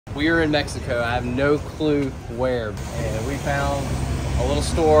We are in Mexico. I have no clue where, and we found a little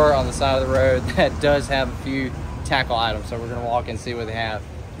store on the side of the road that does have a few tackle items. So we're gonna walk in and see what they have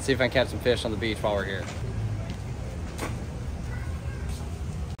and see if I can catch some fish on the beach while we're here.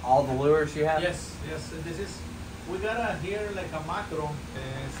 All the lures you have? Yes, yes. This is, we got here like a macro,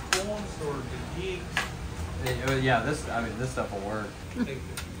 spoons or the jigs. Yeah, this stuff will work. Like,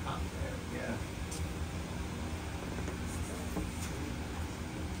 Yeah.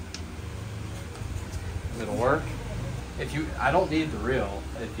 It'll work. If you, I don't need the reel.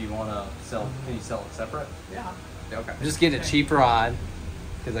 If you want to sell, can you sell it separate? yeah. Okay. I'm just getting a cheap rod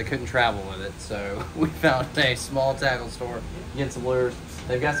because I couldn't travel with it, so we found a small tackle store. Get some lures.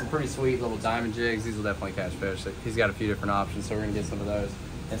 They've got some pretty sweet little diamond jigs. These will definitely catch fish. He's got a few different options, so we're gonna get some of those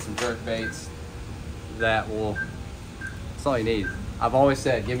and some jerk baits. That will. That's all you need. I've always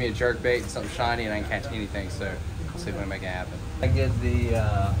said, give me a jerk bait, something shiny, and I can catch anything. So we'll see if we can make it happen. I get the.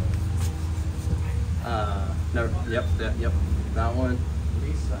 No. Yep. That one.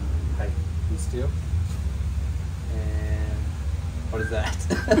 Lisa. Hey, you steal. And what is that?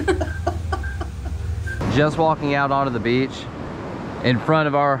 Just walking out onto the beach in front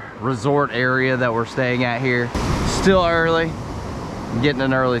of our resort area that we're staying at here. Still early, getting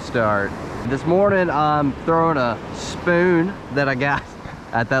an early start. This morning I'm throwing a spoon that I got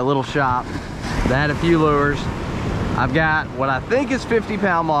at that little shop that had a few lures. I've got what I think is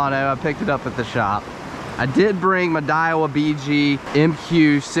 50-pound mono. I picked it up at the shop. I did bring my Daiwa BG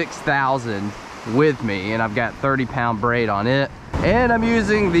MQ 6000 with me, and I've got 30-pound braid on it. And I'm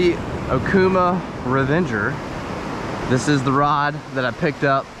using the Okuma Revenger. This is the rod that I picked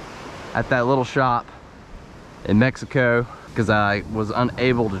up at that little shop in Mexico because I was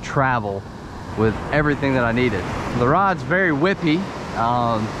unable to travel with everything that I needed. The rod's very whippy.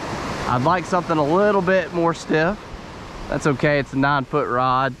 I'd like something a little bit more stiff. That's okay, it's a 9-foot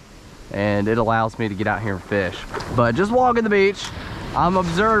rod and it allows me to get out here and fish. But just walking the beach, I'm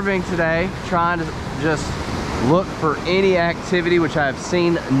observing today, trying to just look for any activity, which I've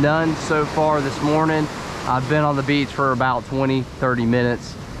seen none so far this morning. I've been on the beach for about 20-30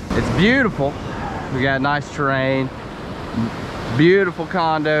 minutes. It's beautiful. We got nice terrain, beautiful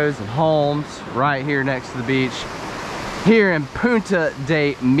condos and homes right here next to the beach here in Punta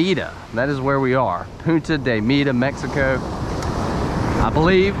de Mita. That is where we are, Punta de Mita, Mexico.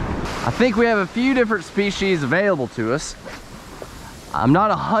 I think we have a few different species available to us. I'm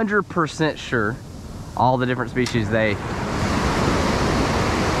not 100% sure all the different species they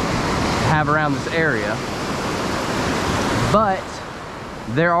have around this area, but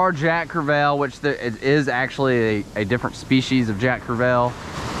there are Jack Crevalle, which it is actually a different species of Jack Crevalle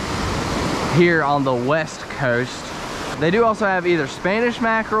here on the west coast. They do also have either Spanish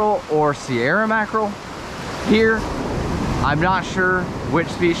mackerel or Sierra mackerel here. I'm not sure which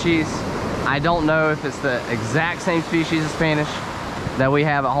species. I don't know if it's the exact same species of Spanish that we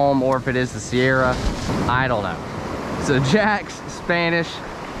have at home or if it is the Sierra. I don't know. So Jack's Spanish.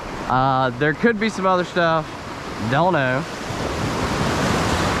 There could be some other stuff. Don't know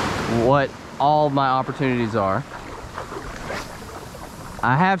what all my opportunities are.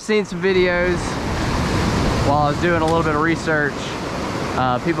 I have seen some videos while I was doing a little bit of research.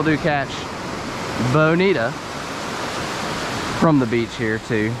 People do catch bonita from the beach here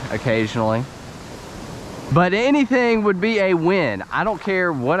too, occasionally. But anything would be a win. I don't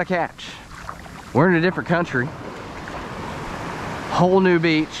care what I catch. We're in a different country. Whole new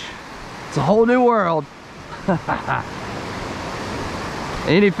beach. It's a whole new world.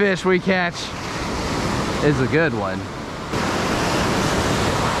 Any fish we catch is a good one.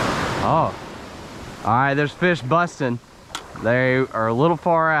 Oh, all right, there's fish busting. They are a little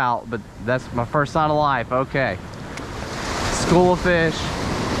far out, but that's my first sign of life. Okay. School of fish.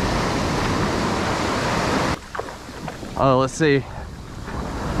 Oh, let's see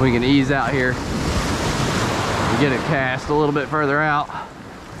if we can ease out here and get it cast a little bit further out.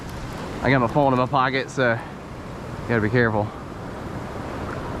 I got my phone in my pocket, so gotta be careful.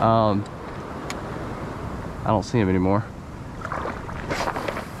 I don't see him anymore,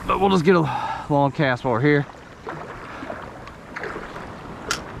 but we'll just get a long cast while we're here.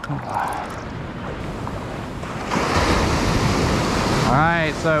 All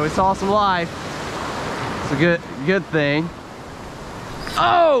right, so we saw some life. It's a good thing.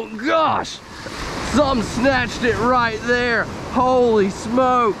 Oh gosh, something snatched it right there. Holy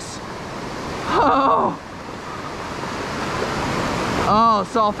smokes. Oh,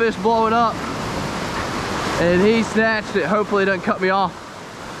 saw fish blowing up and he snatched it. Hopefully it doesn't cut me off.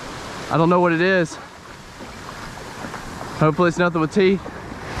 I don't know what it is. Hopefully it's nothing with teeth.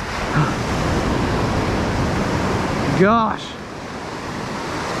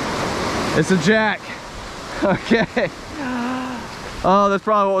 It's a jack. Okay. Oh, that's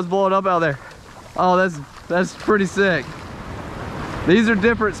probably what was blowing up out there. Oh, that's pretty sick. These are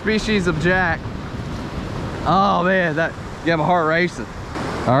different species of jack. Oh man, that got my heart racing.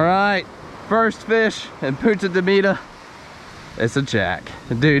 All right, first fish in Punta de Mita. It's a jack.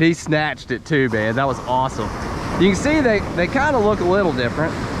 Dude, he snatched it too, man. That was awesome. You can see they kind of look a little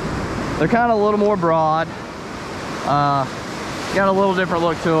different. They're kind of a little more broad. Got a little different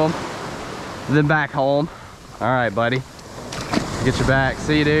look to them than back home. All right, buddy. Get your back.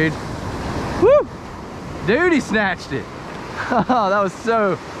 See you, dude. Woo! Dude, he snatched it. Oh, that was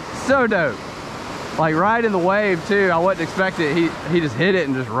so dope. Like right in the wave too. I wasn't expecting it. He just hit it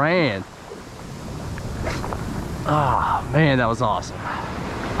and just ran. Oh man, that was awesome.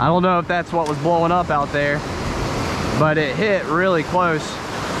 I don't know if that's what was blowing up out there, but it hit really close.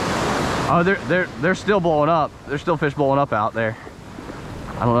 Oh, they're still blowing up. There's still fish blowing up out there.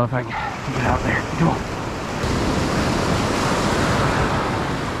 I don't know if I can get out there. Come on.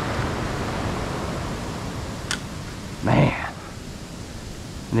 Man,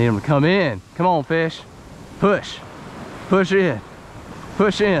 I need them to come in. Come on, fish. Push. Push in.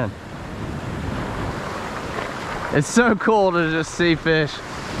 Push in. It's so cool to just see fish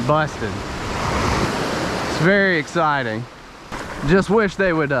busting. It's very exciting. Just wish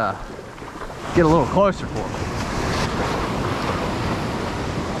they would get a little closer for me.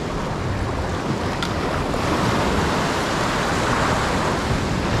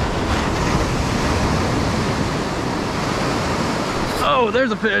 Oh,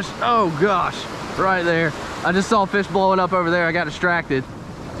 there's a fish. Oh gosh, right there. I just saw fish blowing up over there. I got distracted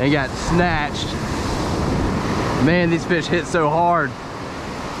and got snatched. Man, these fish hit so hard.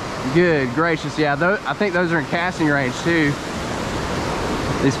 Good gracious. Yeah, I think those are in casting range too.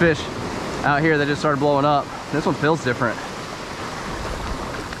 These fish out here that just started blowing up. This one feels different.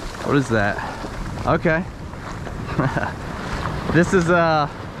 What is that? Okay. This is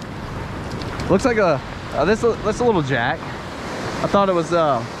looks like that's a little jack. I thought it was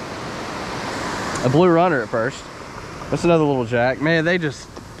a blue runner at first. That's another little jack. Man, they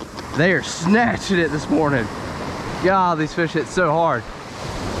are snatching it this morning. God, these fish hit so hard.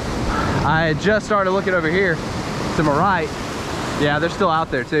 I had just started looking over here to my right. Yeah, they're still out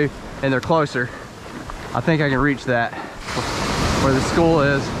there too, and they're closer. I think I can reach that where the school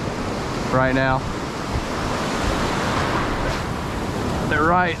is right now. They're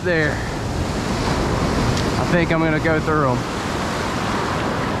right there. I think I'm gonna go through them.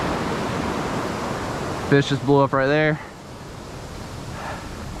 Fish just blew up right there.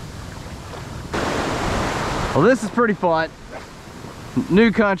 Well, this is pretty fun.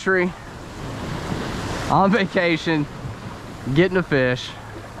 New country, on vacation, getting to fish,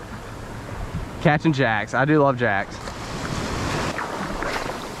 catching jacks. I do love jacks.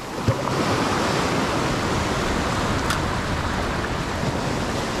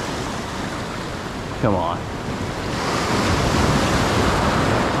 Come on.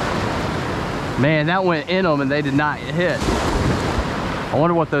 Man, that went in them and they did not hit. I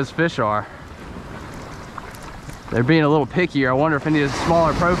wonder what those fish are. They're being a little pickier. I wonder if they need a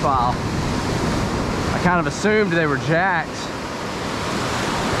smaller profile. I kind of assumed they were jacks,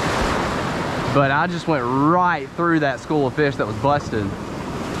 but I just went right through that school of fish that was busted,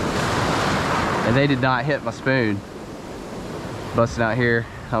 and they did not hit my spoon. Busting out here.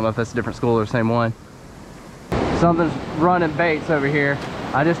 I don't know if that's a different school or the same one. Something's running baits over here.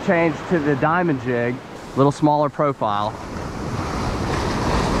 I just changed to the diamond jig, a little smaller profile.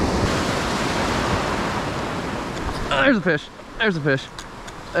 Oh, there's a fish. There's a fish.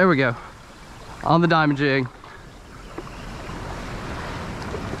 There we go. On the diamond jig.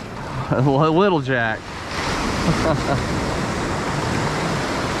 A little jack.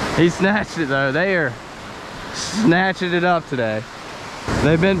 He snatched it though. They are snatching it up today.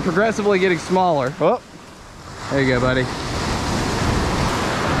 They've been progressively getting smaller. Oh, there you go, buddy.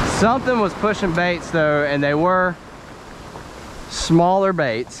 Something was pushing baits though, and they were smaller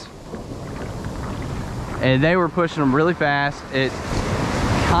baits. And they were pushing them really fast. It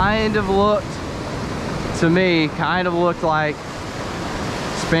kind of looked, to me, like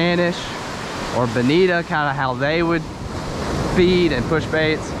Spanish or bonita, kind of how they would feed and push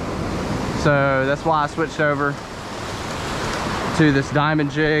baits. So that's why I switched over to this diamond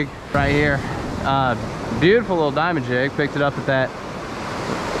jig right here. Beautiful little diamond jig. Picked it up at that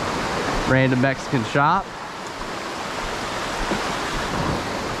random Mexican shop.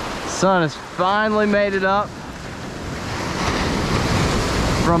 Sun has finally made it up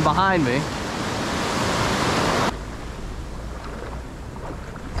from behind me.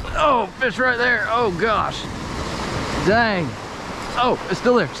 Oh, fish right there. Oh gosh. Dang. Oh, it's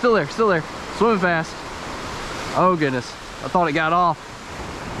still there, still there, still there. Swimming fast. Oh goodness, I thought it got off.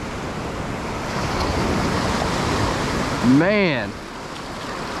 Man,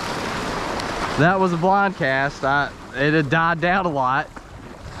 that was a blind cast. It had died down a lot.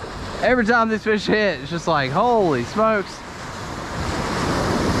 Every time this fish hit, it's just like, holy smokes.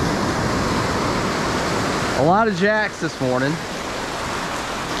 A lot of jacks this morning.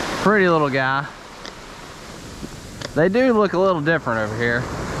 Pretty little guy. They do look a little different over here.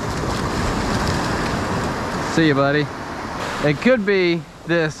 See you, buddy. It could be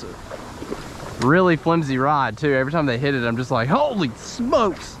this really flimsy rod too. Every time they hit it, I'm just like, holy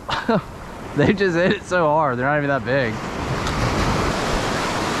smokes. They just hit it so hard. They're not even that big.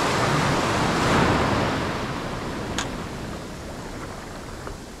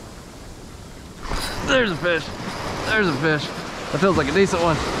 There's a fish. There's a fish. That feels like a decent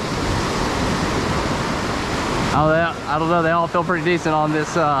one. Oh, I don't know. They all feel pretty decent on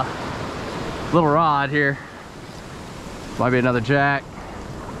this little rod here. Might be another jack.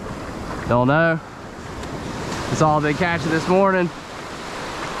 Don't know. It's all been catching this morning.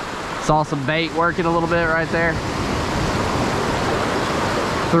 Saw some bait working a little bit right there.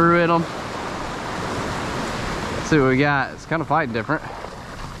 Threw in them. Let's see what we got. It's kind of fighting different.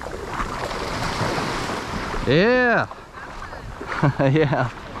 Yeah. Yeah.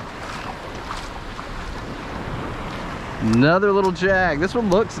 Another little jag. This one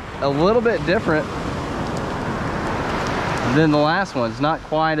looks a little bit different than the last one. It's not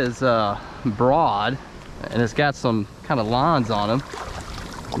quite as broad, and it's got some kind of lines on them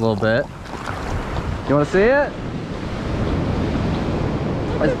a little bit. You want to see it?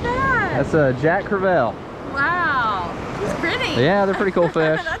 Look at that. That's a Jack Crevalle. Wow. He's pretty. Yeah, they're pretty cool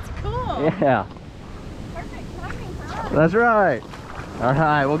fish. That's cool. Yeah. Perfect timing for us. That's right. All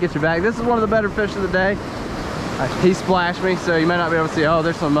right, we'll get you back. This is one of the better fish of the day. He splashed me, so you may not be able to see. Oh,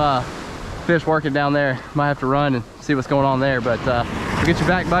 there's some fish working down there. Might have to run and see what's going on there, but we'll get you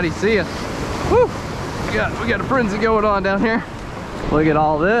back, buddy. See ya. Woo! We got a frenzy going on down here. Look at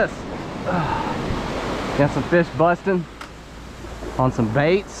all this. Got some fish busting on some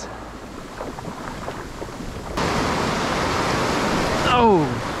baits. Oh!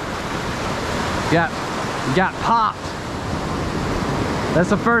 Got popped.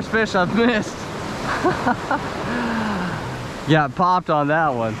 That's the first fish I've missed. Got popped on that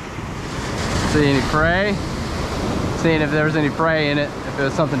one. See any prey? Seeing if there was any prey in it, if it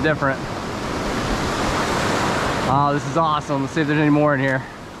was something different. Oh, this is awesome. Let's see if there's any more in here.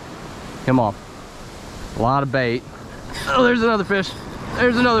 Come on. A lot of bait. Oh, there's another fish.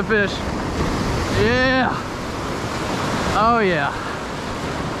 There's another fish. Yeah. Oh yeah.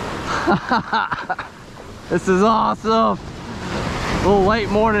 This is awesome. A little late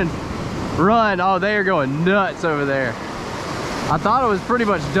morning run. Oh, they are going nuts over there. I thought it was pretty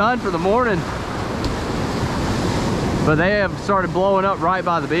much done for the morning, but they have started blowing up right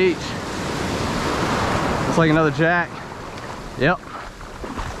by the beach. Looks like another jack. Yep.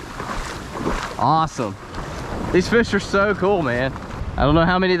 Awesome. These fish are so cool, man. I don't know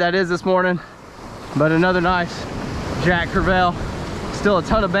how many that is this morning, but another nice Jack Crevalle. Still a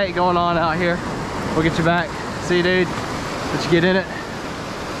ton of bait going on out here. We'll get you back. See you, dude. Let you get in it.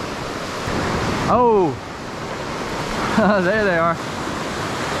 Oh, there they are.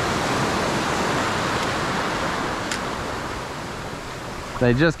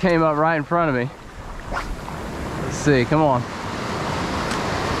 They just came up right in front of me. Let's see, come on.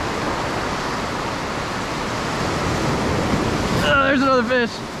 Oh, there's another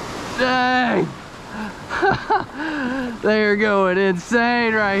fish. Dang. They're going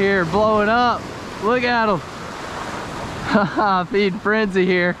insane right here, blowing up. Look at them. Feeding frenzy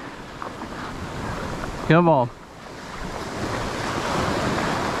here. Come on.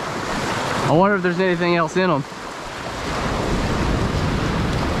 I wonder if there's anything else in them.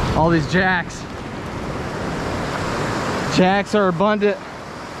 All these jacks. Jacks are abundant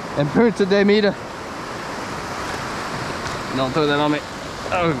in Punta de Mita. Don't throw that on me.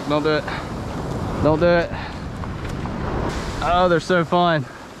 Oh, don't do it. Don't do it. Oh, they're so fun.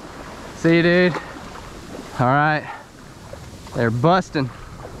 See you, dude. All right. They're busting.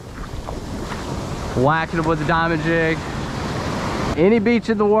 Whacking them with the diamond jig. Any beach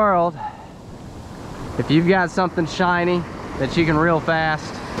in the world, if you've got something shiny that you can reel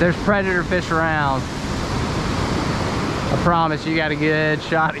fast, there's predator fish around. I promise you got a good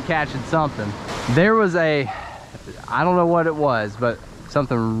shot at catching something. There was I don't know what it was, but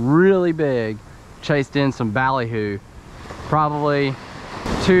something really big chased in some ballyhoo, probably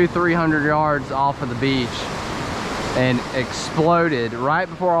 200-300 yards off of the beach, and exploded right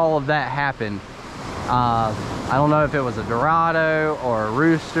before all of that happened. I don't know if it was a Dorado or a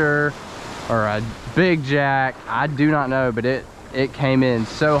Rooster or a Big Jack. I do not know, but it came in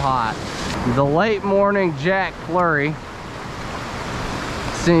so hot. The late morning Jack flurry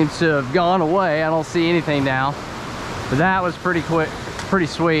seems to have gone away. I don't see anything now, but that was pretty quick, pretty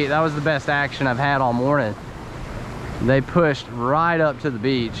sweet. That was the best action I've had all morning. They pushed right up to the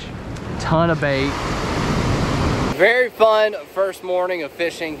beach. Ton of bait. Very fun first morning of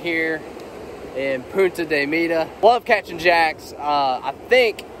fishing here in Punta de Mita. Love catching jacks. I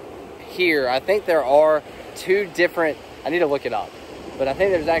think there are two different, I need to look it up, but I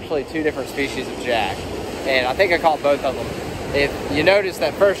think there's actually two different species of jack, and I think I caught both of them. If you notice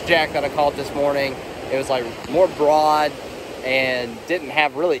that first jack that I caught this morning, it was like more broad and didn't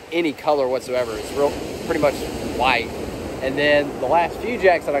have really any color whatsoever. It's pretty much white. And then the last few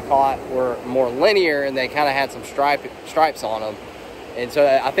jacks that I caught were more linear, and they kind of had some stripes on them. And so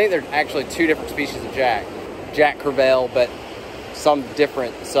I think there's actually two different species of jack. Jack Crevalle, but some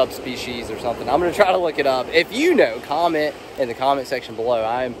different subspecies or something. I'm gonna try to look it up. If you know, comment in the comment section below.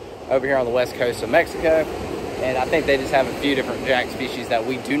 I'm over here on the west coast of Mexico, and I think they just have a few different jack species that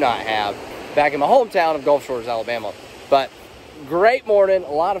we do not have back in my hometown of Gulf Shores, Alabama. But great morning,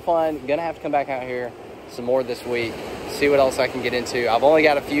 a lot of fun. Gonna have to come back out here some more this week, see what else I can get into. I've only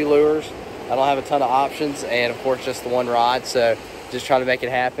got a few lures. I don't have a ton of options, and of course just the one rod, so just trying to make it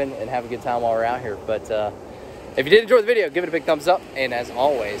happen and have a good time while we're out here. But if you did enjoy the video, give it a big thumbs up, and as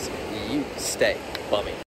always, you stay bummy.